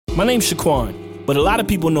My name's Shaquan, but a lot of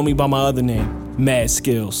people know me by my other name, Mad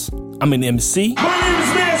Skills. I'm an MC. My name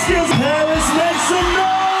is Mad Skills. Paris, make some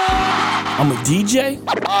noise. I'm a DJ.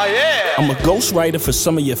 Oh, yeah. I'm a ghostwriter for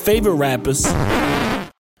some of your favorite rappers.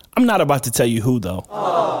 I'm not about to tell you who, though.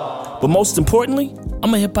 But most importantly,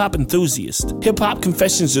 I'm a hip-hop enthusiast. Hip-Hop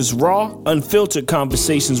Confessions is raw, unfiltered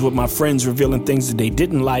conversations with my friends revealing things that they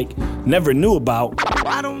didn't like, never knew about,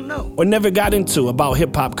 I don't know. or never got into about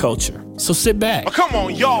hip-hop culture. So sit back, Oh, come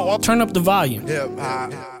on, y'all. turn up the volume,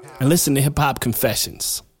 Hip-hop. and listen to Hip-Hop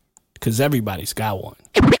Confessions. Because everybody's got one.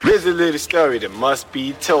 Here's a little story that must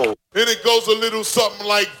be told. And it goes a little something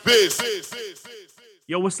like this.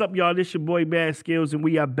 Yo, what's up, y'all? This your boy Bad Skills, and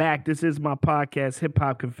we are back. This is my podcast, Hip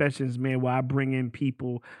Hop Confessions, man, where I bring in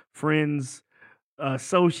people, friends,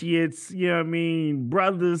 associates, you know what I mean,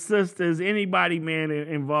 brothers, sisters, anybody, man,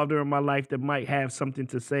 involved in my life that might have something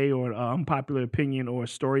to say or an unpopular opinion or a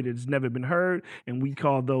story that's never been heard, and we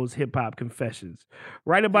call those Hip Hop Confessions.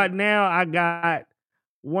 Right about now, I got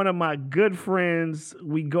one of my good friends.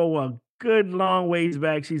 We go a good long ways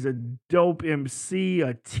back. She's a dope MC,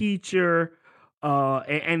 a teacher,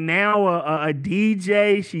 and now a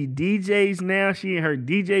DJ. She DJs now. She in her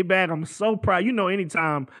DJ bag. I'm so proud. You know,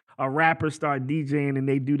 anytime a rapper start DJing and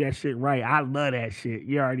they do that shit right, I love that shit.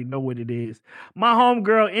 You already know what it is. My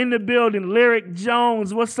homegirl in the building, Lyric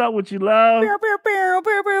Jones. What's up with you, love?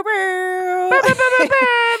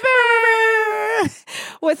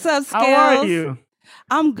 What's up, Skills? How are you?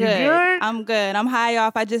 I'm good. good? I'm good. I'm high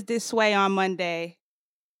off. I just did Sway on Monday.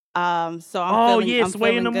 So I'm I'm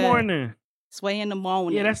Sway in the good. morning. Sway in the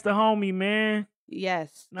morning. Yeah, that's the homie, man.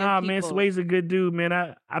 yes. good Nah, man, people. Sway's a good dude,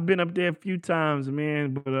 man. I've been up there a few times,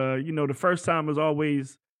 man. But you know, the first time was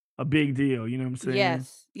always a big deal. You know what I'm saying?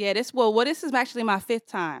 Yes. Yeah. This is actually my 5th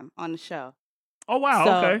time on the show. Oh wow.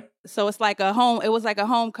 So, Okay. So it's like a home. It was like a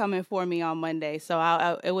homecoming for me on Monday.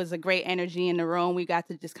 So it was a great energy in the room. We got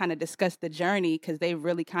to just kind of discuss the journey because they've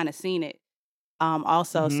really kind of seen it.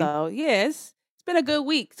 Also, Mhm. so yeah, it's been a good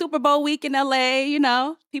week. Super Bowl week in LA. You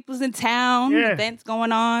know, people's in town, Yeah. events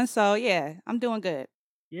going on. So yeah, I'm doing good.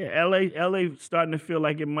 Yeah, LA starting to feel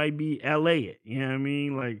like it might be LA. You know what I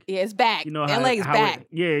mean? Like, Yeah, it's back. you know LA's how back.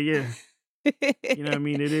 yeah. You know what I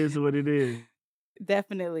mean? It is what it is.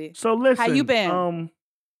 Definitely. So listen, How you been?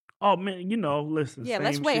 Oh man, you know, listen. Yeah, same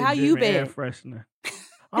let's wait. shit, How you different air been? freshener.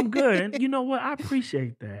 I'm good. And you know what? I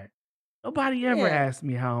appreciate that. Nobody ever Yeah. asked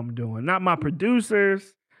me how I'm doing. Not my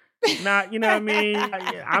producers. Not, you know what I mean?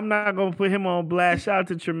 I'm not going to put him on blast. Shout out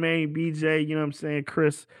to Tremaine, BJ, you know what I'm saying?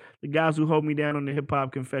 Chris, the guys who hold me down on the Hip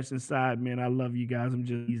Hop Confession side, man. I love you guys. I'm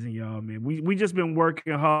just teasing y'all, man. We just been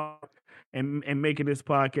working hard and making this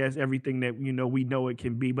podcast everything that, you know, we know it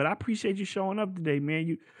can be. But I appreciate you showing up today,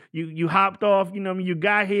 man. You hopped off, you know what I mean? You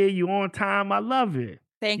got here, you on time. I love it.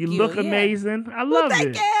 Thank you. You look Yeah. amazing. I Well, love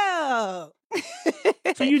thank it. you.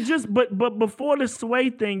 So you just, but before the Sway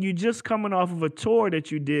thing, you just coming off of a tour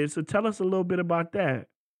that you did. So tell us a little bit about that.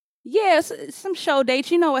 Yeah, some show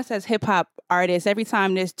dates. You know us as hip hop artists. Every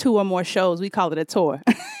time there's 2 or more shows, we call it a tour.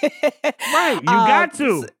 Right, you got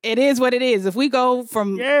to. It is what it is. If we go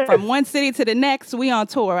from one city to the next, we on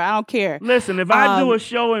tour. I don't care. Listen, if I do a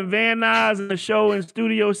show in Van Nuys and a show in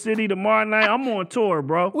Studio City tomorrow night, I'm on tour,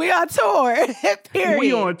 bro. We on tour. Period.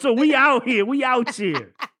 We on tour. We out here. We out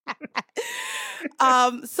here.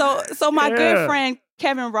 So my Yeah. good friend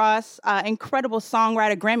Kevin Ross, incredible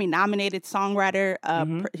songwriter, Grammy nominated songwriter.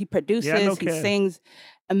 He produces, Yeah, I know he Kev. sings.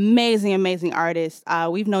 Amazing artist.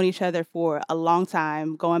 We've known each other for a long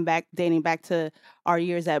time, dating back to our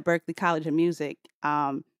years at Berklee College of Music.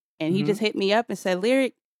 And he just hit me up and said,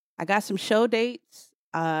 "Lyric, I got some show dates.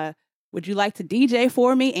 Would you like to DJ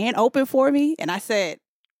for me and open for me?" And I said,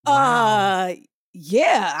 Wow.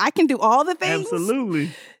 yeah, I can do all the things. Absolutely.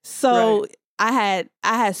 So Right. I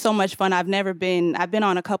had so much fun. I've been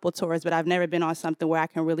on a couple tours, but I've never been on something where I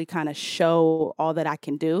can really kind of show all that I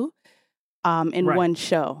can do in Right. one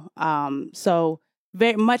show. So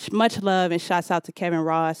very much love and shouts out to Kevin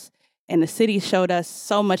Ross. And the city showed us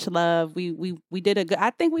so much love. We did a good. I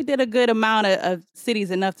think we did a good amount of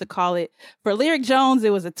cities, enough to call it. For Lyric Jones, it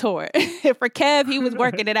was a tour. For Kev, he was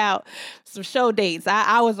working it out. Some show dates.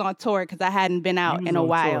 I was on tour because I hadn't been He out was in a on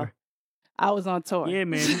while. tour. I was on tour. Yeah,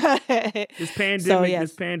 man. This pandemic, yes.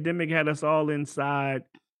 this pandemic had us all inside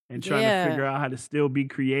and trying Yeah. to figure out how to still be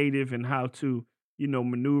creative and how to, you know,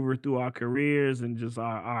 maneuver through our careers and just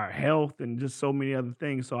our health and just so many other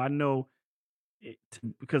things. So I know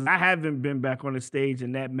because I haven't been back on the stage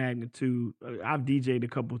in that magnitude. I've DJ'd a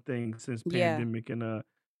couple things since Yeah. pandemic, and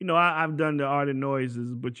I've done the Art of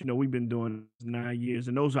Noises, but we've been doing this 9 years,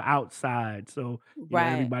 and those are outside, so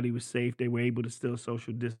Right. everybody was safe. They were able to still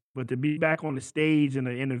social distance, but to be back on the stage in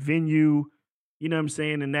a venue, you know what I'm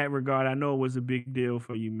saying. In that regard, I know it was a big deal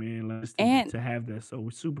for you, man. Like, just And to have that, so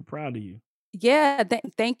we're super proud of you. yeah,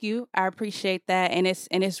 thank you. I appreciate that. And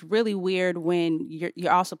it's really weird when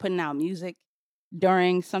you're also putting out music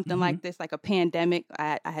during something hmm like this, like a pandemic.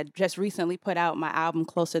 I had just recently put out my album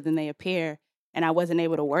Closer Than They Appear, and I wasn't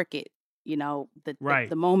able to work it. The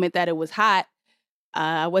Right. moment that it was hot,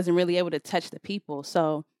 I wasn't really able to touch the people.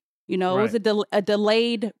 So, it was Right. a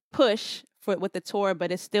delayed push with the tour,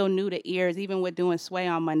 but it's still new to ears. Even with doing Sway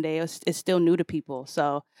on Monday, it's still new to people.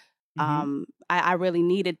 So, hmm I really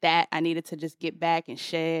needed that. I needed to just get back and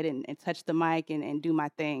shed and touch the mic and do my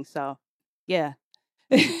thing. So, yeah.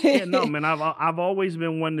 Yeah, no, man. I've always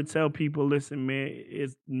been one to tell people, listen, man,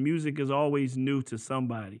 music is always new to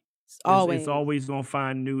somebody. It's Always. always gonna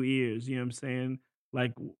find new ears. You know what I'm saying?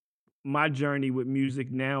 Like, my journey with music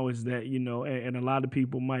now is that, and a lot of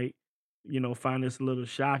people might, find this a little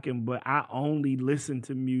shocking, but I only listen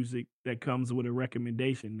to music that comes with a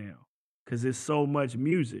recommendation now, because it's so much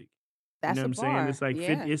music. You know That's what a I'm saying? It's bar. like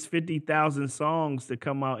Yeah. it's 50,000 songs that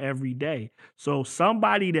come out every day. So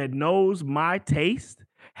somebody that knows my taste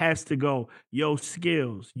has to go, yo,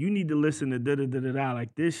 Skills, you need to listen to da da da da da.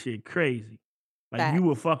 Like, this shit crazy. Like, you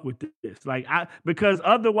will Facts. fuck with this. Like, because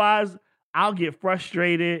otherwise I'll get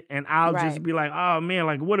frustrated and I'll Right. just be like, oh man,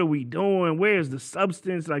 like, what are we doing? Where's the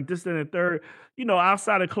substance? Like, this and the third.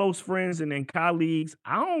 Outside of close friends and then colleagues,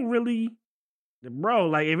 I don't really, bro,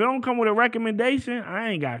 like, if it don't come with a recommendation, I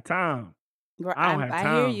ain't got time. I don't have I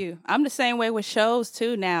hear time. you. I'm the same way with shows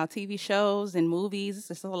too now, TV shows and movies. It's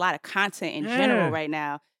just a lot of content in general Yeah. right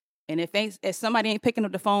now. And if somebody ain't picking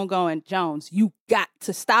up the phone going, Jones, you got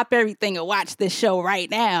to stop everything and watch this show right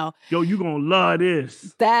now. Yo, you gonna love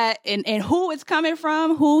this. That and who it's coming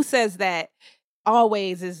from, who says that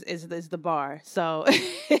always is the bar. So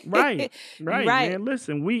Right. you're Right, right. man.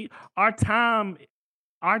 Listen, our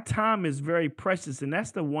time is very precious, and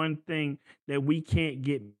that's the one thing that we can't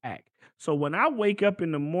get back. So when I wake up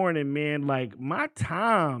in the morning, man, like, my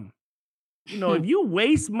time, if you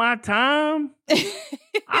waste my time,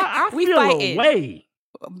 I We feel fighting. away.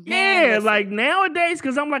 Man, Yeah, listen. like nowadays,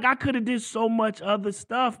 because I'm like, I could have did so much other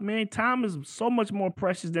stuff, man. Time is so much more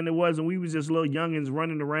precious than it was, and we was just little youngins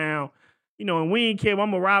running around, and we ain't care.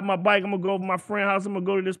 I'm gonna ride my bike. I'm gonna go over to my friend's house. I'm gonna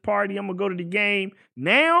go to this party. I'm gonna go to the game.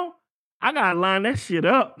 Now I gotta line that shit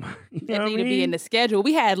up. You know That what I need to be in mean? the schedule.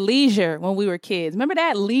 We had leisure when we were kids. Remember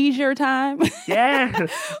that leisure time? Yeah,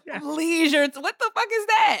 Leisure. What the fuck is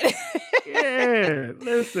that? yeah.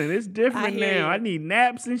 Listen, it's I different hear now. I you. need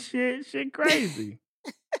naps and shit. Shit crazy.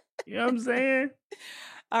 You know what I'm saying?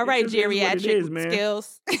 All It right, just is what it geriatric is, man.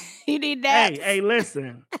 skills. You need Hey, naps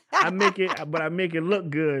listen. I make it look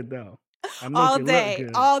good though. I make all it look day,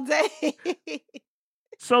 good. all day.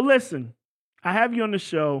 So listen, I have you on the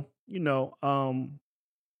show.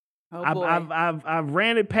 Oh I've boy. I've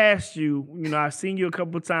ran it past you. I've seen you a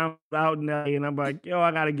couple times out in LA, and I'm like, yo,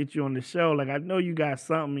 I gotta get you on the show. Like, I know you got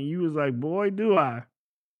something, and you was like, boy, do I?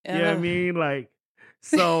 You know what I Ugh. mean? Like,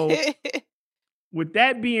 so with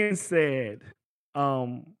that being said,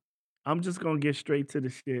 I'm just gonna get straight to the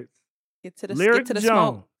shits. Get to the Lyric smoke.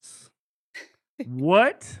 Jones,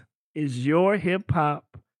 what is your hip hop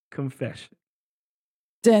confession?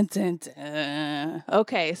 Dun, dun, dun.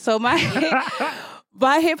 Okay, so my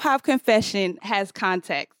hip hop confession has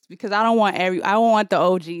context because I don't want the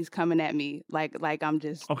OGs coming at me like I'm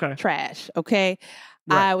just Okay. trash. Okay,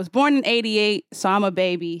 Right. I was born in '88, so I'm a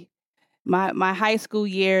baby. My high school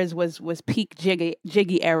years was peak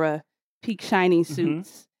jiggy era, peak shining Mhm.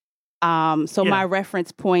 suits. So my Yeah.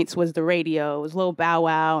 reference points was the radio. It was Lil Bow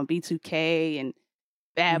Wow and B2K and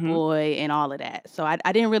Bad Mhm. Boy and all of that. So I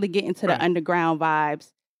didn't really get into Right. the underground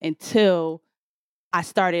vibes until I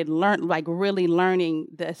started really learning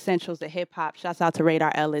the essentials of hip hop. Shouts out to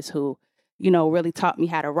Radar Ellis, who, really taught me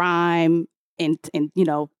how to rhyme and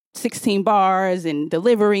 16 bars and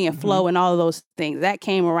delivery and Mhm. flow and all of those things. That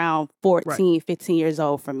came around 14, 15 years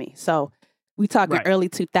old for me. So we talking Right. early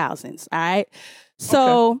 2000s. All right.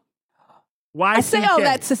 So Why I say all 2K?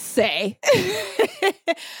 that to say,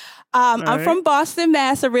 All I'm right. from Boston,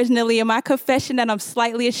 Mass. originally, and my confession that I'm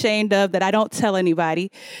slightly ashamed of that I don't tell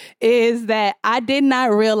anybody is that I did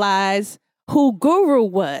not realize who Guru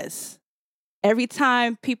was. Every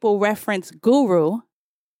time people reference Guru,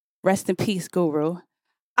 rest in peace, Guru,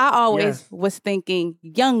 I always Yes. was thinking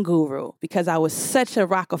young Guru because I was such a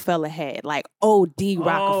Rockefeller head, like OD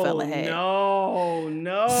Rockefeller head. No.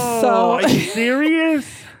 So- Are you serious?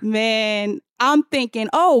 Man, I'm thinking,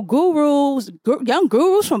 oh, young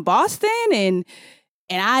gurus from Boston, and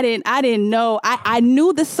I didn't know. I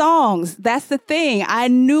knew the songs. That's the thing. I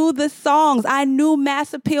knew the songs. I knew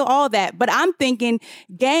Mass Appeal, all that. But I'm thinking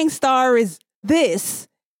Gang Starr is this.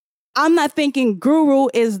 I'm not thinking Guru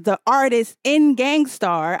is the artist in Gang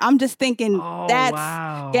Starr. I'm just thinking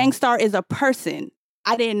Gang Starr is a person.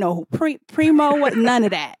 I didn't know who Primo was, none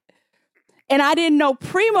of that. And I didn't know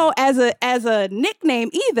Primo as a nickname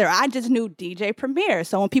either. I just knew DJ Premier.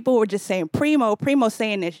 So when people were just saying Primo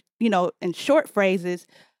saying it, in short phrases,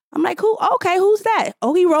 I'm like, who's that?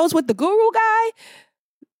 Oh, he rolls with the Guru guy?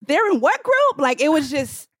 They're in what group? Like, it was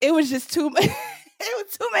just too it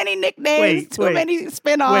was too many nicknames, many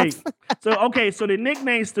spinoffs. So the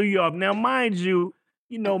nicknames threw you off. Now, mind you,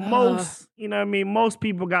 most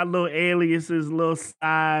people got little aliases, little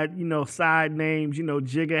side names.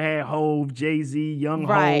 Jigga had Hove, Jay-Z, Young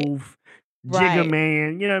Hove, Jigga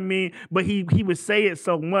Man, you know what I mean? But he would say it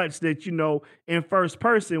so much that, in first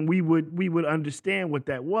person, we would understand what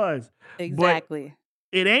that was. Exactly.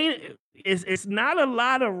 But it's not a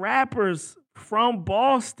lot of rappers from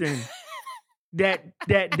Boston that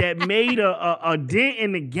made a dent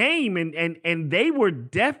in the game, and they were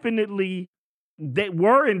definitely, they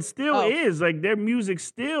were and still is, like, their music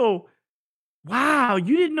still. Wow,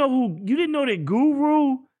 you didn't know that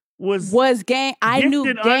Guru was gang. I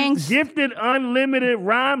knew gangs. Gifted Unlimited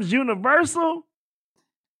Rhymes Universal.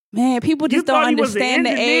 Man, people just don't understand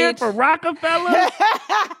the age for Rockefeller.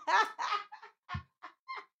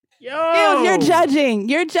 Yo, you're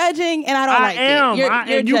judging, and I don't like it. You're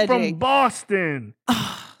you judging. From Boston.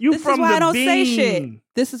 You this from is why the I don't Bean. say shit.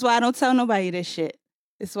 This is why I don't tell nobody this shit.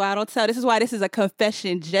 This is why I don't tell. This is why this is a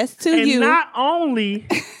confession just to and you. Not only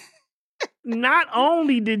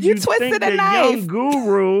did you think that Young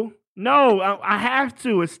Guru. No, I have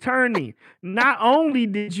to. It's turning. Not only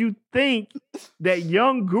did you think that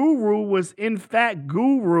Young Guru was in fact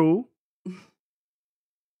Guru,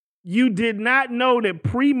 you did not know that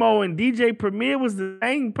Primo and DJ Premier was the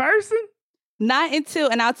same person? Not until,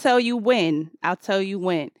 and I'll tell you when. I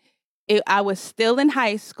was still in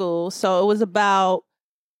high school, so it was about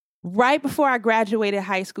right before I graduated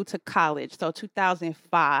high school to college, so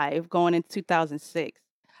 2005, going into 2006.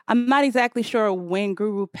 I'm not exactly sure when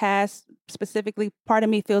Guru passed specifically. Part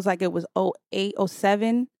of me feels like it was 08,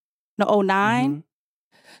 07, no, 09. Mm-hmm.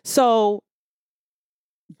 So,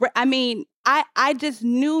 I mean, I just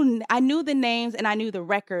knew, I knew the names and I knew the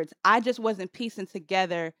records. I just wasn't piecing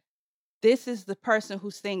together, this is the person who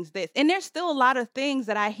sings this. And there's still a lot of things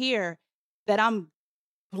that I hear that I'm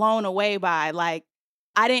blown away by. Like,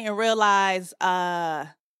 I didn't realize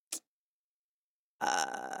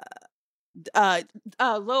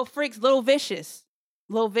Lil Freaks, Lil Vicious.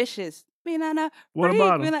 What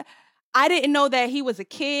about him? I didn't know that he was a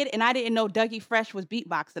kid, and I didn't know Dougie Fresh was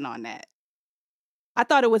beatboxing on that. I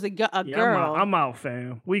thought it was a girl. I'm out,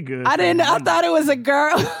 fam. We good. I didn't. I thought it was a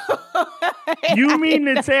girl. You mean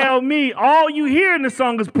to tell me all you hear in the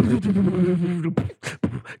song is?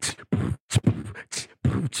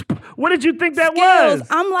 What did you think that was?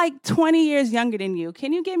 I'm like 20 years younger than you.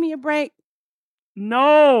 Can you give me a break?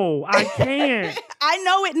 No, I can't. I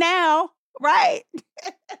know it now, right?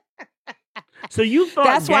 So you thought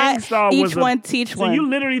that's Gang Starr was each one teach one. So you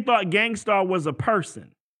literally thought Gang Starr was a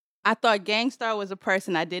person. I thought Gang Starr was a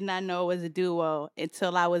person. I did not know it was a duo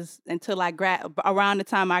around the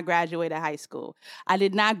time I graduated high school. I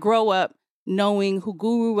did not grow up knowing who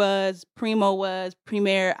Guru was, Primo was,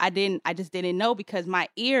 Premier. I just didn't know because my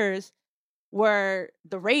ears were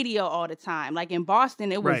the radio all the time. Like in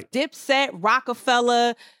Boston, it was right. Dipset,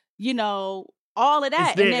 Rockefeller, all of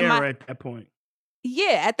that. It's their era at that point.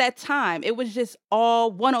 Yeah, at that time, it was just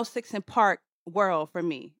all 106 and Park world for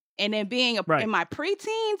me. And then being in my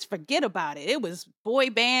preteens, forget about it. It was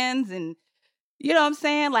boy bands and, you know what I'm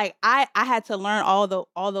saying? Like, I had to learn all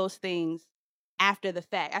those things after the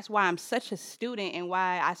fact. That's why I'm such a student and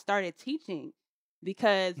why I started teaching.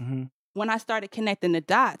 Because when I started connecting the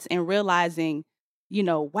dots and realizing,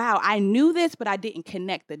 wow, I knew this, but I didn't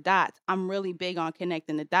connect the dots. I'm really big on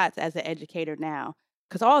connecting the dots as an educator now.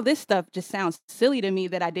 Because all this stuff just sounds silly to me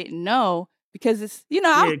that I didn't know. Because it's,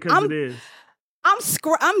 because it is. I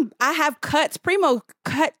have cuts. Primo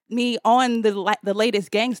cut me on the latest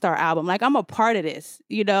Gang Starr album. Like, I'm a part of this,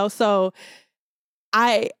 So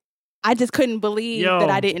I just couldn't believe that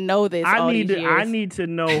I didn't know this. I need to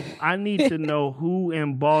know who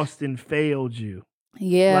in Boston failed you.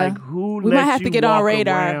 Yeah, like who? We might have to get on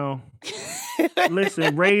Radar. Around.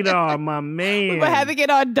 Listen, Radar, my man. We might have to get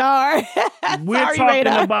on Dar. We're talking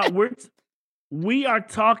about We are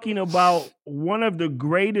talking about one of the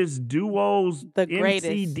greatest duos, The MC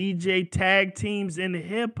greatest. DJ tag teams in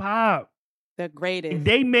hip hop. The greatest.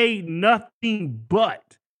 They made nothing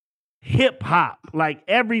but hip hop. Like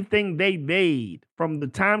everything they made from the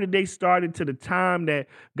time that they started to the time that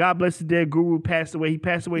God bless the dead Guru passed away. He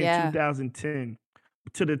passed away Yeah. in 2010.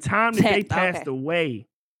 To the time that they passed Okay. away,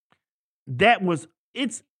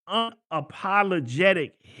 it's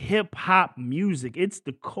unapologetic hip hop music. It's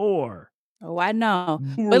the core. Oh, I know. But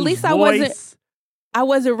at Guru's least voice. I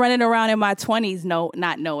wasn't running around in my 20s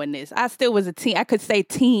not knowing this. I still was a teen. I could say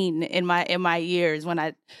teen in my years when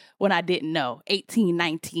I didn't know. 18,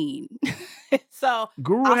 19. So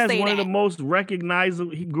Guru I'll has say one of the that. most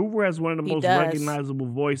recognizable. Guru has one of the He most does. recognizable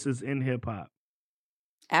voices in hip hop.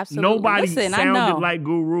 Absolutely. Nobody Listen, I sounded know. like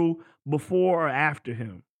Guru before or after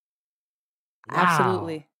him. Wow.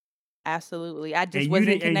 Absolutely. I just And you wasn't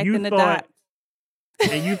didn't- and you connecting the thought- dots.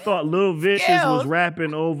 And you thought Lil Vicious was Skills.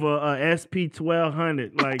 rapping over SP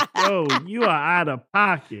 1200. Like, yo, you are out of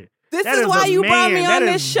pocket. This That is why a you brought me man. on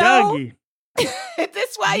That this is show. Dougie.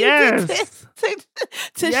 This why you Yes. did this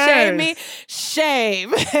to shame me.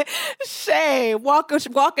 Yes. Shame. Walk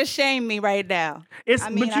and shame me right now. It's I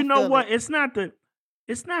mean, but you I know feel what? it.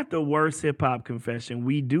 It's not the worst hip hop confession.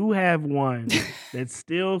 We do have one that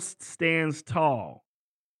still stands tall.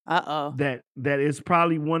 Uh-oh. That is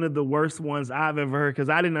probably one of the worst ones I've ever heard because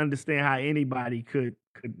I didn't understand how anybody could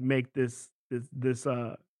make this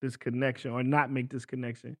connection or not make this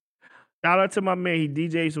connection. Shout out to my man. He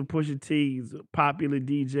DJs for Pusha T's, popular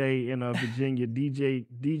DJ in Virginia,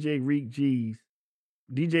 DJ Rick G's.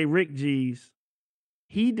 DJ Rick G's.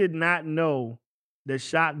 He did not know that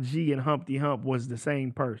Shock G and Humpty Hump was the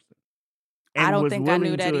same person. And I don't was think I knew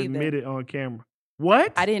willing that to either. admit it on camera.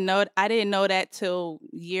 What? I didn't know that till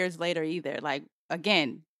years later either. Like,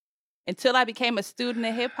 again, until I became a student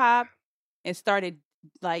of hip hop and started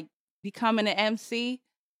like becoming an MC,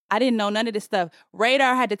 I didn't know none of this stuff.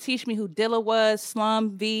 Radar had to teach me who Dilla was,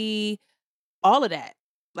 Slum V, all of that.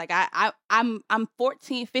 Like I'm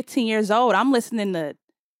 14, 15 years old. I'm listening to,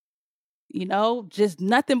 just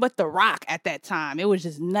nothing but The Rock at that time. It was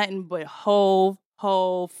just nothing but Hove,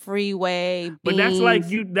 Freeway, But that's like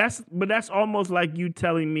Beans. that's almost like you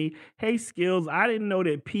telling me, hey Skills, I didn't know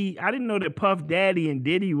that Puff Daddy and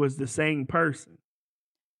Diddy was the same person.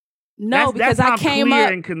 No, because that's how I came clear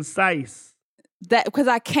up and concise. because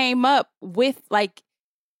I came up with like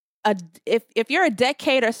if you're a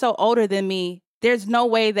decade or so older than me, there's no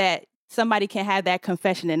way that somebody can have that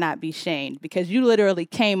confession and not be shamed because you literally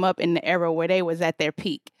came up in the era where they was at their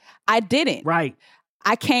peak. I didn't. Right.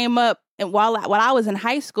 I came up and while I was in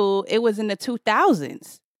high school, it was in the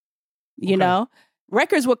 2000s. You Okay. know,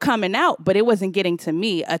 records were coming out, but it wasn't getting to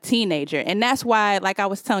me, a teenager. And that's why, like I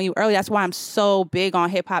was telling you earlier, that's why I'm so big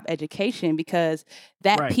on hip hop education because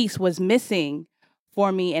that Right. piece was missing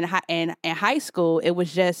for me in high school. It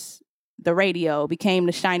was just the radio became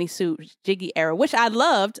the shiny suit Jiggy era, which I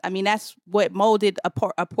loved. I mean, that's what molded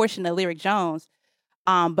a portion of Lyric Jones.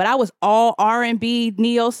 But I was all R&B,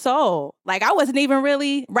 neo soul. Like I wasn't even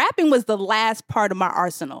really rapping was the last part of my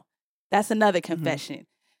arsenal. That's another confession.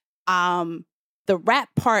 The rap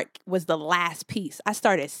part was the last piece. I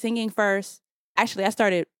started singing first. Actually, I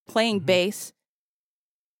started playing bass.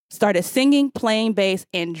 Started singing, playing bass,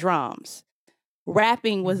 and drums.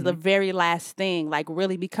 Rapping was the very last thing. Like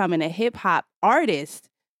really becoming a hip hop artist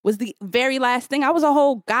was the very last thing. I was a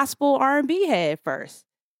whole gospel R&B head first.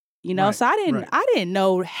 You know, Right, so right. I didn't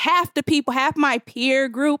know half the people, half my peer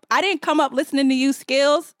group. I didn't come up listening to you,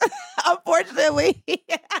 Skills. Unfortunately,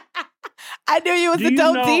 I knew you was Do a you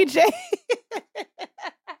dope know- DJ.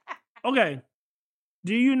 Okay.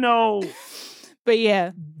 Do you know? But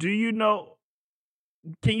yeah, Can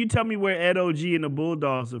you tell me where Ed O.G. and the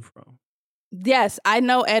Bulldogs are from? yes, I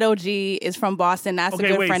know Edo G is from Boston. That's Okay, a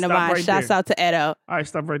good wait, friend of stop mine. right Shouts there. out to Edo. All right,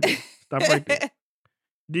 stop right there. Stop right there.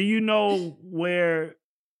 Do you know where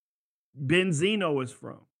Benzino is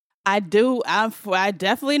from? I do. I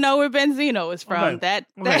definitely know where Benzino is from. Okay, That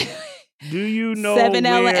Do you know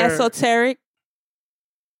 7L where? Esoteric.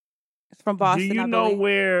 It's from Boston. do you I know believe.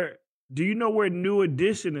 where? Do you know where New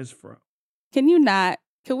Edition is from? Can you not?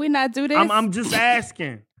 Can we not do this? I'm just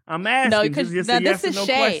asking. I'm asking. No, because just no, a yes this or is no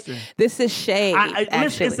shade. question. This is shade. Listen,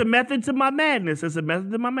 actually. it's a method to my madness. It's a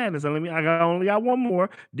method to my madness. I only got one more.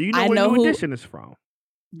 Do you know I where know New who- Edition is from?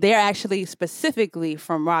 They're actually specifically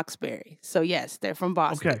from Roxbury. So yes, they're from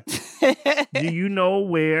Boston. Do you know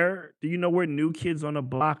where? Do you know where New Kids on the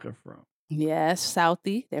Block are from? Yes,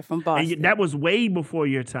 Southie. They're from And Boston. that was way before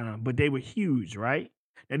your time, but they were huge, right?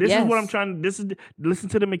 And this is what I'm Yes. trying. Listen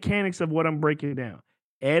to the mechanics of what I'm breaking down.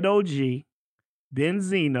 Ed O.G.,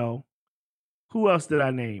 Benzino, who else did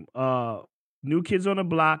I name? New Kids on the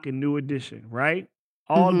Block and New Edition, right?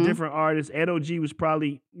 All different artists. Edo G was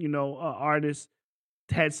probably, an artist,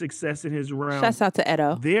 had success in his realm. Shouts out to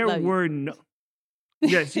Edo. There Love were you. no...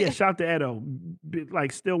 Yes, shout to Edo.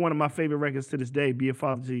 Like, still one of my favorite records to this day, Be a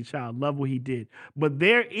Father to Your Child. Love what he did. But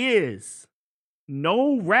there is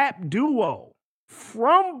no rap duo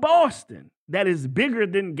from Boston that is bigger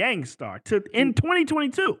than Gang Starr in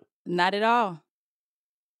 2022. Not at all.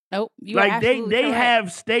 Nope. You Like, are absolutely they correct.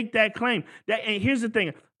 have staked that claim. And here's the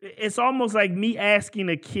thing. It's almost like me asking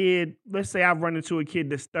a kid, let's say I run into a kid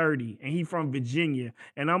that's 30 and he from Virginia,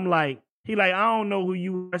 and I'm like, I don't know who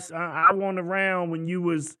you was. I wasn't around when you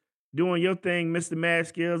was doing your thing, Mr. Mad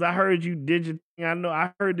Skills. I heard you did your thing. I know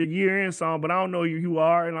I heard the Year End song, but I don't know who you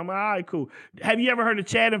are. And I'm like, all right, cool. Have you ever heard of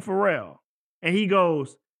Chad and Pharrell? And he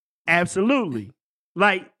goes, absolutely.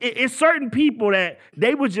 Like, it's certain people that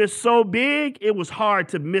they were just so big, it was hard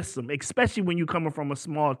to miss them, especially when you coming from a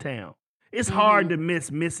small town. It's hard to miss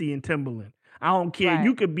Missy and Timbaland. I don't care. Right.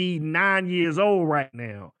 You could be 9 years old right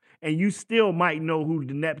now, and you still might know who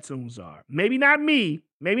the Neptunes are. Maybe not me,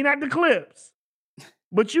 maybe not the Clips,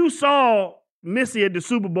 but you saw Missy at the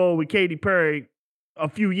Super Bowl with Katy Perry a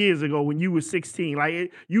few years ago when you were 16.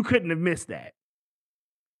 Like, you couldn't have missed that.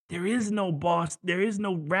 There is no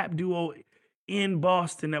rap duo in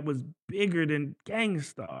Boston that was bigger than Gang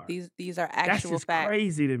Starr. These are That's actual just facts.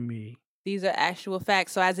 crazy to me. These are actual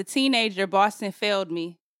facts. So as a teenager, Boston failed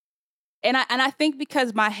me. And I think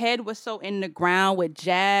because my head was so in the ground with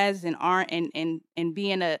jazz and art and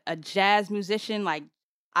being a jazz musician, like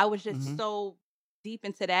I was just so deep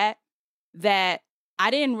into that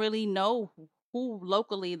I didn't really know who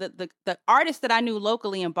locally, the artists that I knew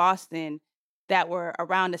locally in Boston that were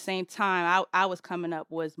around the same time I was coming up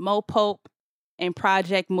was Mo Pope and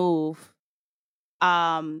Project Move,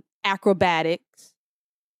 Acrobatics,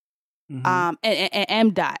 and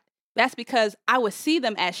M. Dot. That's because I would see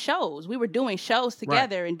them at shows. We were doing shows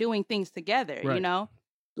together and doing things together, you know?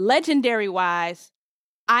 Legendary wise,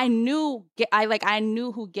 I knew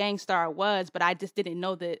who Gang Starr was, but I just didn't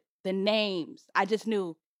know the names. I just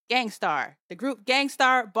knew Gang Starr, the group Gang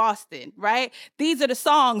Starr, Boston, right? These are the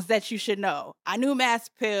songs that you should know. I knew Mass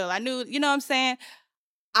Pill. I knew, you know what I'm saying?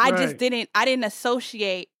 I didn't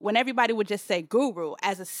associate when everybody would just say Guru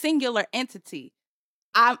as a singular entity.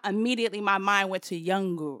 My mind went to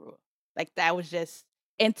Young Guru. Like that was just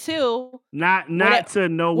until not to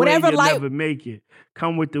know where you'll never make it.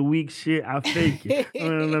 Come with the weak shit, I fake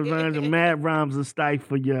it. Mad rhymes and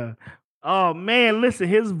stifle ya. Oh man, listen,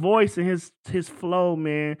 his voice and his flow,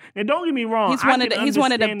 man. And don't get me wrong, he's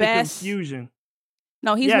one of the best. Confusion.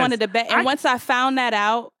 No, he's one of the best. And once I found that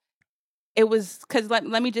out, it was because let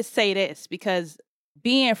me just say this, because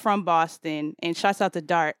being from Boston, and shouts out to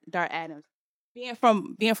Dart Adams. Being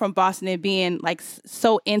from Boston and being like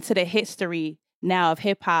so into the history now of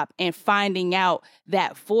hip hop and finding out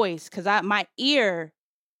that voice, because my ear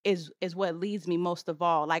is what leads me most of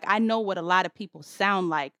all. Like I know what a lot of people sound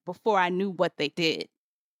like before I knew what they did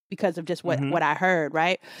because of just what I heard,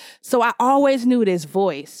 right? So I always knew this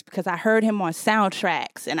voice because I heard him on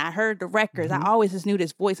soundtracks and I heard the records. I always just knew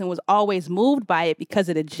this voice and was always moved by it because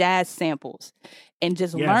of the jazz samples and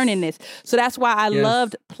just learning this. So that's why I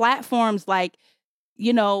loved platforms like,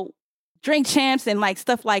 Drink Champs and like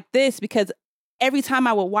stuff like this, because every time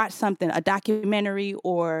I would watch something, a documentary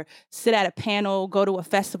or sit at a panel, go to a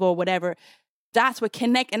festival, whatever, dots would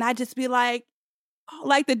connect and I'd just be like, oh,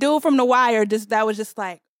 like the dude from The Wire, that was just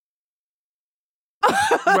like,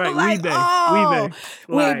 right, like,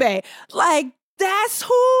 Weebay. Like that's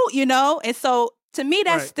who, And so to me,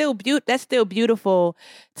 that's still beautiful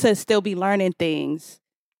to still be learning things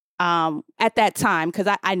at that time, because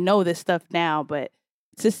I know this stuff now, but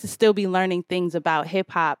just to still be learning things about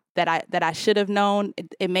hip hop that I should have known,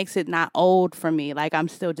 it makes it not old for me. Like I'm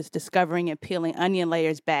still just discovering and peeling onion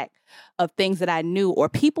layers back of things that I knew or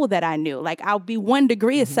people that I knew. Like I'll be 1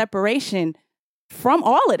 degree of separation from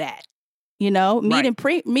all of that. Meeting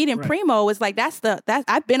Primo is like that's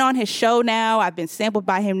I've been on his show now. I've been sampled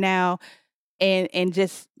by him now, and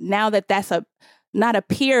just now that's not a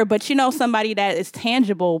peer, but somebody that is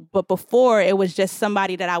tangible. But before it was just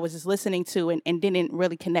somebody that I was just listening to and didn't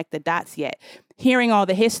really connect the dots yet. Hearing all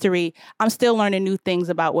the history, I'm still learning new things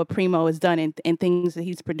about what Primo has done and things that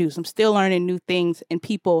he's produced. I'm still learning new things and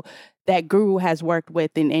people that Guru has worked with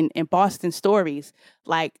and Boston stories.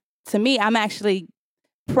 Like to me, I'm actually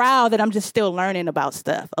proud that I'm just still learning about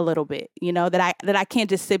stuff a little bit, that I can't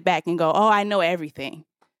just sit back and go, oh, I know everything,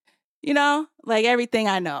 like everything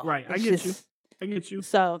I know. Right. I get you.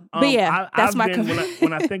 So, but yeah, that's my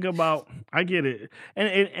when I think about I get it,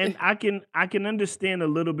 and I can understand a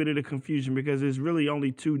little bit of the confusion because there's really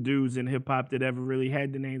only two dudes in hip hop that ever really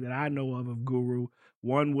had the name that I know of Guru.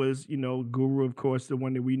 One was, Guru, of course, the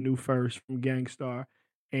one that we knew first from Gangstar,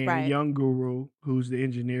 and Right. Young Guru, who's the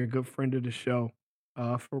engineer, good friend of the show,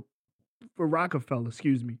 for Rockefeller,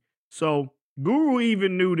 excuse me. So Guru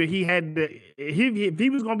even knew that he had to, if he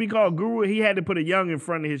was gonna be called Guru, he had to put a Young in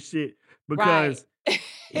front of his shit because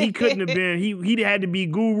he couldn't have been. He had to be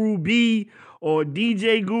Guru B or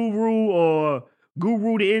DJ Guru or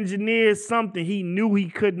Guru the engineer, something. He knew he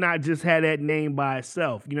could not just have that name by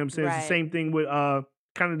itself. You know what I'm saying? It's the Right. same thing with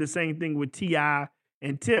kind of the same thing with T.I.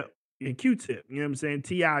 and Tip and Q-Tip. You know what I'm saying?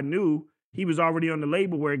 T.I. knew he was already on the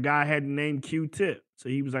label where a guy had the name Q-Tip. So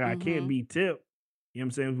he was like, I can't Mhm. be Tip. You know what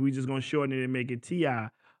I'm saying? We just gonna shorten it and make it T.I.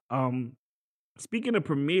 Speaking of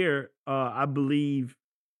Premier, I believe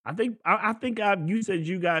I think you said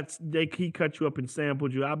he cut you up and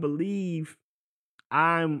sampled you. I believe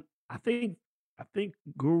I think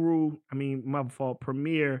Guru, my fault,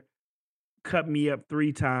 Premier cut me up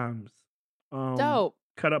 3 times. Dope.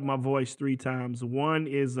 Cut up my voice 3 times. One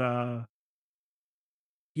is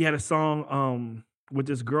he had a song with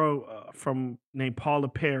this girl from named Paula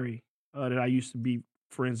Perry that I used to be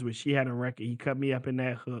friends with. She had a record. He cut me up in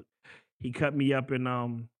that hook. He cut me up in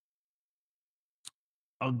a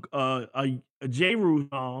J. Rule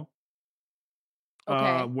song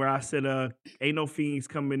Okay. where I said ain't no fiends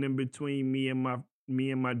coming in between me and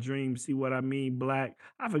my dreams. See what I mean? Black.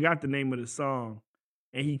 I forgot the name of the song.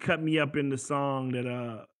 And he cut me up in the song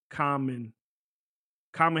that Common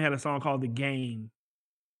had a song called The Game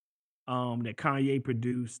that Kanye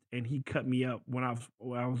produced, and he cut me up when I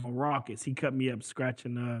was on Rockets. He cut me up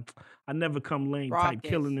scratching I Never Come Lame type Rockets.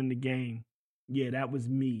 Killing in the Game. Yeah, that was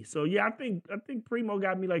me. So yeah, I think Primo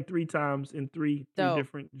got me like 3 times in three Dope.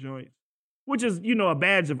 different joints. Which is, a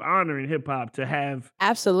badge of honor in hip hop to have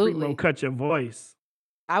Primo Absolutely. cut your voice.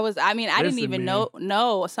 I didn't Listen, even man.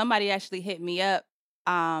 know. Somebody actually hit me up,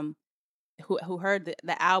 who heard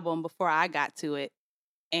the album before I got to it,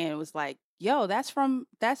 and was like, "Yo, that's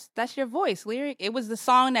your voice, Lyric." It was the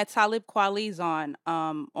song that Talib Kweli's on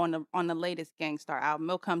the latest Gangstar album.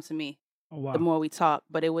 It'll come to me Oh wow. the more we talk,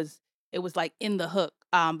 but it was like in the hook.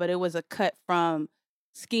 But it was a cut from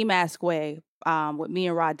Ski Mask Way, with me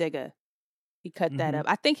and Rod Digga. He cut that Mhm. up.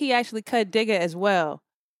 I think he actually cut Digga as well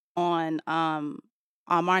on one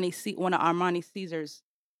of Armani Caesar's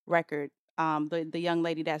record. The young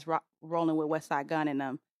lady that's rolling with Westside Gun and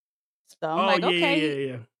them. So I'm like, yeah, okay.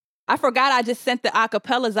 yeah. I forgot I just sent the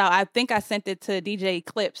acapellas out. I think I sent it to DJ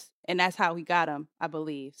Eclipse, and that's how he got them, I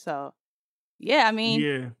believe. So yeah,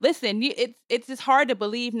 Yeah. listen, it's just hard to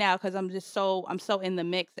believe now because I'm so in the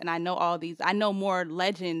mix, and I know all these. I know more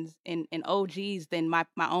legends and OGs than my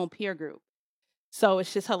own peer group. So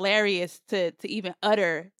it's just hilarious to even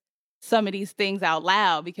utter some of these things out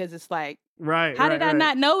loud because it's like, Right. how did I right.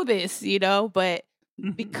 not know this? But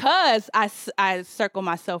because I circle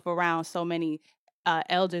myself around so many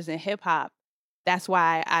elders in hip hop, that's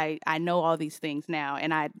why I know all these things now,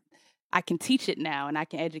 and I can teach it now, and I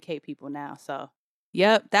can educate people now. So,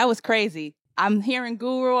 yep, that was crazy. I'm hearing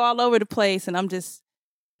Guru all over the place, and I'm just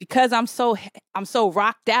because I'm so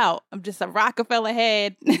rocked out. I'm just a Rockefeller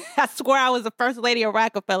head. I swear I was the first lady of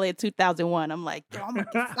Rockefeller in 2001. I'm like, yo, I'm gonna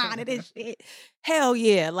get signed to this shit. Hell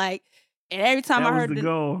yeah! Like, and every time That I was heard the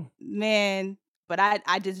goal. man, but I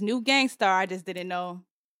just knew Gangstar. I just didn't know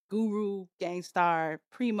Guru, Gangstar,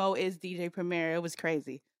 Primo is DJ Premier. It was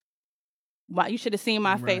crazy. Wow, you should have seen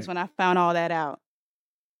my face Right. when I found all that out.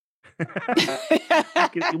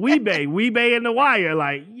 Weebay in the wire,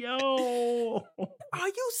 like, yo. Are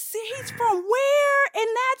you serious? From where? And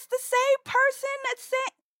that's the same person that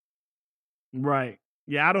said. Right.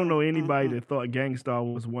 Yeah, I don't know anybody Mhm. that thought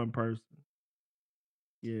Gangstar was one person.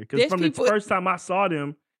 Yeah, because There's from people- the first time I saw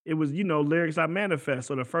them, it was, Lyrics I Manifest.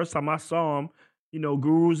 So the first time I saw them,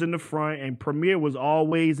 Guru's in the front and Premier was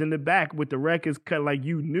always in the back with the records cut like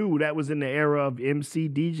you knew that was in the era of MC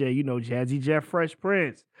DJ, Jazzy Jeff, Fresh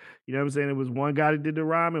Prince. You know what I'm saying? It was one guy that did the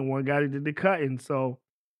rhyme and one guy that did the cutting. So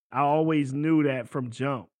I always knew that from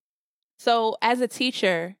jump. So as a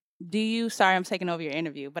teacher, sorry, I'm taking over your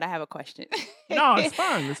interview, but I have a question. No, it's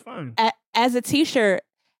fine. It's fine. As a teacher,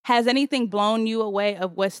 has anything blown you away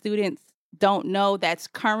of what students don't know that's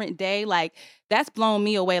current day? Like, that's blown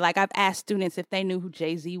me away. Like, I've asked students if they knew who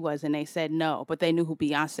Jay-Z was, and they said no, but they knew who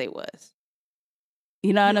Beyonce was.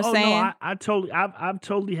 You know what I'm saying? No, I've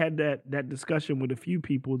totally had that discussion with a few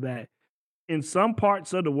people that in some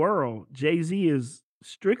parts of the world, Jay-Z is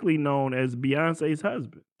strictly known as Beyonce's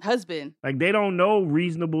husband. Husband. Like, they don't know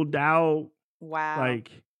Reasonable Doubt. Wow. Like,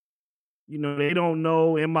 You know, they don't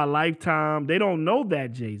know In My Lifetime. They don't know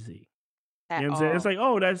that Jay-Z. You At know what I'm saying? all. It's like,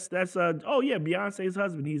 oh, that's oh yeah, Beyonce's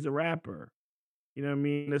husband. He's a rapper. You know what I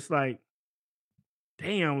mean? It's like,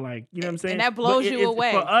 damn, like, you know what I'm saying? And that But blows you it's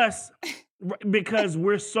away. for us because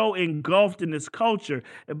we're so engulfed in this culture.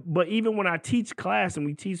 But even when I teach class and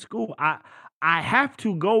we teach school, I have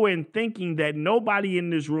to go in thinking that nobody in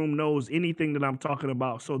this room knows anything that I'm talking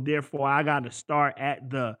about. So therefore, I got to start at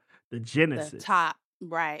the The genesis. top.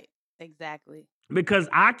 Right. Exactly. Because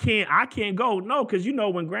I can't go, no, because you know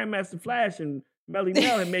when Grandmaster Flash and Melly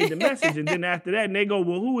Mel had made the message, and then after that, and they go,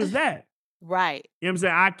 well, who is that? Right. You know what I'm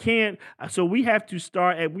saying? I can't, so we have to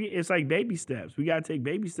start it's like baby steps. We got to take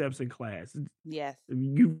baby steps in class. Yes.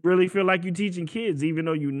 You really feel like you're teaching kids, even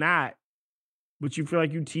though you're not, but you feel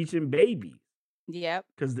like you're teaching babies Yep.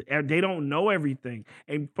 because they don't know everything.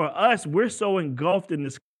 And for us, we're so engulfed in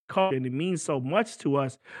this culture and it means so much to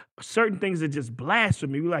us. Certain things are just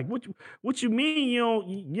blasphemy. We're like, what you mean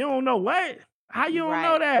you don't know what? How you don't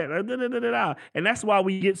know that? And that's why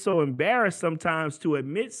we get so embarrassed sometimes to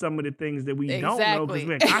admit some of the things that we don't know. Because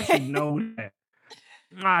Exactly. I should know that.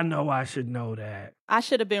 I know I should know that. I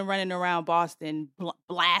should have been running around Boston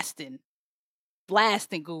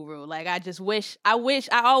blasting Guru. Like I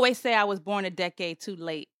always say I was born a decade too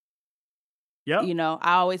late. Yep. You know,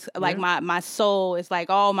 I always like Yeah. my soul is like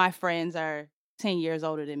all my friends are 10 years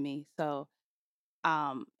older than me. So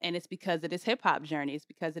and it's because of this hip hop journey. It's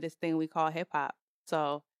because of this thing we call hip hop.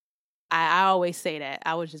 So I always say that.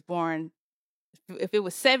 I was just born, if it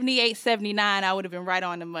was 78, 79, I would have been right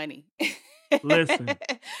on the money. Listen,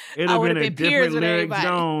 it'd I have would been a have been peers different with Lyric everybody.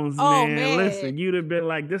 Jones, Oh, man. man. Listen, you'd have been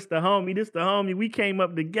like, this the homie. We came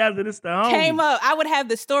up together. This the homie. Came up, I would have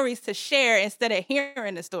the stories to share instead of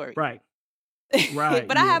hearing the story. Right. Right.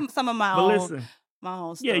 But I yeah. have some of my But own listen,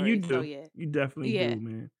 stories. yeah, you do. So yeah. You definitely Yeah. do,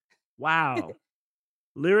 man. Wow.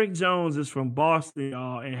 Lyric Jones is from Boston,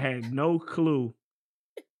 y'all, and had no clue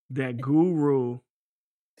that Guru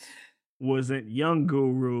wasn't Young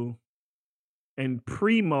Guru and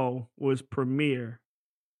Primo was Premier.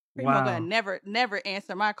 Primo Wow. gonna never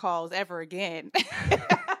answer my calls ever again.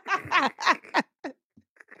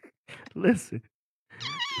 Listen,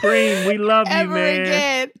 Preem, we love you, Ever man.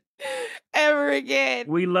 again. Ever again.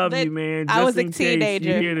 We love But you, man. I Just was a in case you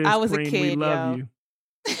teenager. hear this, I was a Preem, we kid, love yo. you.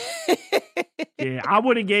 Yeah, I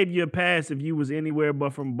would have gave you a pass if you was anywhere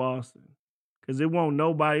but from Boston. Cause it won't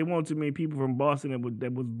too many people from Boston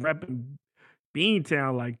that was repping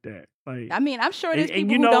Beantown like that. Like I mean, I'm sure And- there's and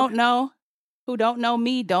people you who know- don't know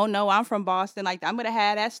me, don't know I'm from Boston. Like I'm gonna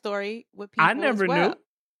have that story with people. I never as well. knew.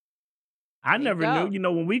 I There you never go. knew. You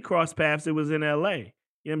know, when we crossed paths, it was in LA. You know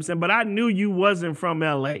what I'm saying? But I knew you wasn't from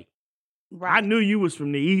LA. Right. I knew you was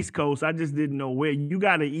from the East Coast. I just didn't know where. You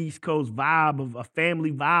got an East Coast vibe, of a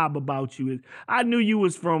family vibe about you. I knew you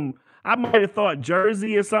was from, I might have thought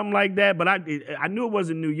Jersey or something like that, but I knew it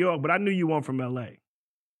wasn't New York, but I knew you weren't from LA.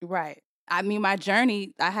 Right. I mean, my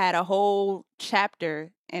journey, I had a whole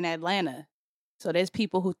chapter in Atlanta. So there's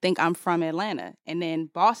people who think I'm from Atlanta. And then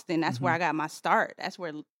Boston, that's where I got my start. That's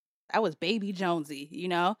where I was baby Jonesy, you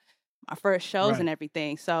know, my first shows Right. and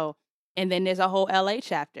everything. So, and then there's a whole LA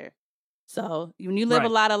chapter. So when you live a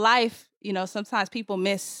Right. lot of life, you know, sometimes people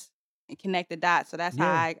miss and connect the dots. So that's how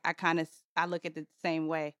Yeah. I kind of, I look at it the same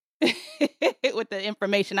way with the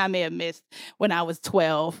information I may have missed when I was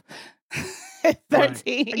 12,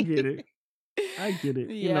 13. I get it. I get it.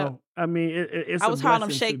 You Yeah. know, I mean, it's I a was Harlem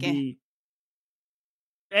blessing to shaking. be.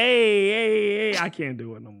 Hey, I can't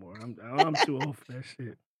do it no more. I'm too old for that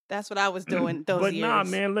shit. That's what I was doing those But years. nah,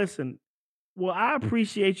 man, listen. Well, I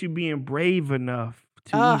appreciate you being brave enough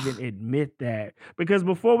to Ugh. even admit that. Because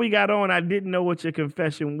before we got on, I didn't know what your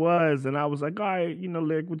confession was. And I was like, all right,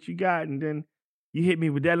 Lyric, what you got? And then you hit me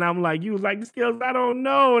with that. And I'm like, you was like, the skills, I don't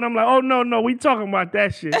know. And I'm like, oh, no, we talking about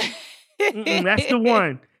that shit. That's the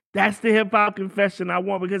one. That's the hip hop confession I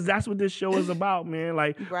want, because that's what this show is about, man.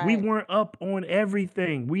 Like, we Right. weren't up on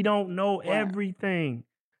everything. We don't know Weren't. everything.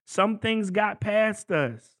 Some things got past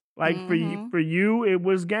us. Like Mhm. for you, it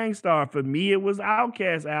was Gangstar. For me, it was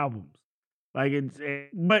Outkast albums. Like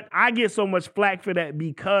but I get so much flack for that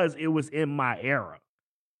because it was in my era.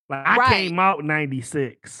 Like I Right. came out in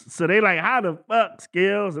 96. So they like, how the fuck,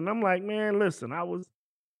 Skills? And I'm like, man, listen, I was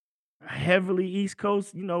heavily East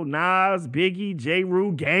Coast, Nas, Biggie, J.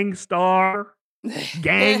 Rue, Gangstar.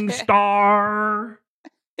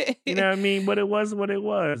 You know what I mean? But it was what it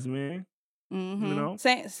was, man. Mhm. know?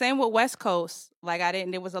 Same with West Coast. Like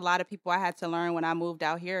there was a lot of people I had to learn when I moved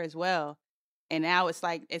out here as well. And now it's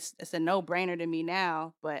like it's a no-brainer to me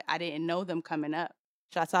now, but I didn't know them coming up.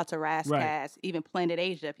 Shouts out to Razzcast, Right. even Planet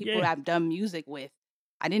Asia, people Yeah. I've done music with.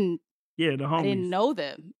 I didn't Yeah, the homies. know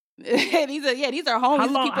them. these are homies.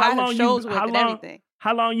 These are people I have shows with and everything.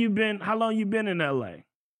 How long you been in LA?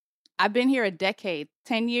 I've been here a decade.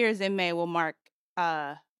 10 years in May will mark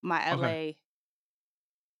my LA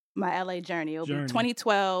journey. It'll be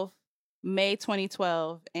 2012, May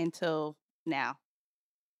 2012 until now.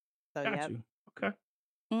 So Got you. Okay.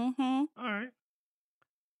 Mm-hmm. All right.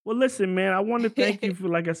 Well, listen, man, I want to thank you for,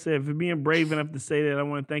 like I said, for being brave enough to say that. I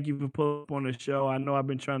want to thank you for pulling up on the show. I know I've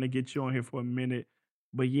been trying to get you on here for a minute,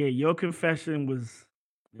 but yeah, your confession was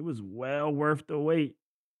well worth the wait.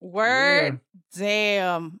 Word,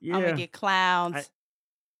 damn. Yeah. I'm gonna get clowns.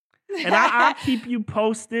 I'll keep you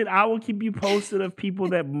posted. I will keep you posted of people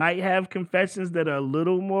that might have confessions that are a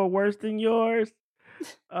little more worse than yours.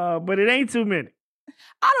 But it ain't too many.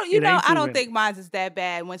 I don't think mine's is that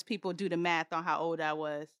bad once people do the math on how old I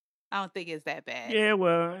was. I don't think it's that bad. Yeah,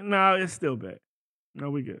 well, no, it's still bad. No,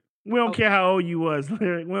 we good. We don't care how old you was,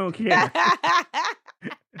 Lyric. We don't care.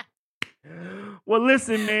 Well,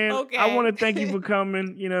 listen, man, Okay. I want to thank you for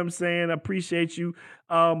coming. You know what I'm saying? I appreciate you.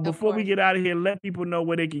 Before we get out of here, let people know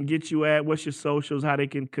where they can get you at. What's your socials, how they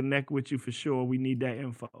can connect with you for sure. We need that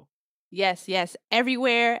info. Yes.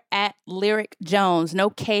 Everywhere at Lyric Jones. No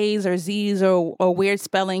K's or Z's or weird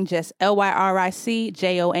spelling, just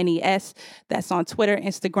LYRICJONES. That's on Twitter,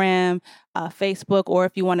 Instagram, Facebook, or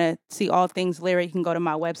if you want to see all things Lyric, you can go to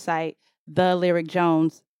my website,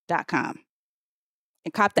 thelyricjones.com.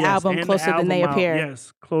 And cop the album Closer Than They Appear.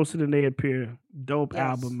 Yes, Closer Than They Appear. Dope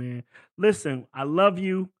album, man. Listen, I love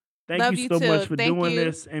you. Thank you so much for doing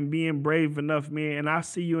this and being brave enough, man. And I'll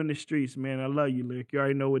see you in the streets, man. I love you, Lyric. You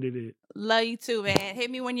already know what it is. Love you too, man. Hit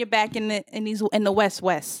me when you're back in the West.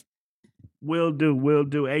 Will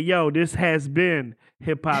do. Hey, yo, this has been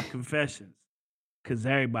Hip Hop Confessions, because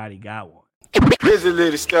everybody got one. Here's a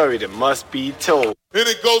little story that must be told. And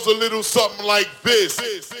it goes a little something like this.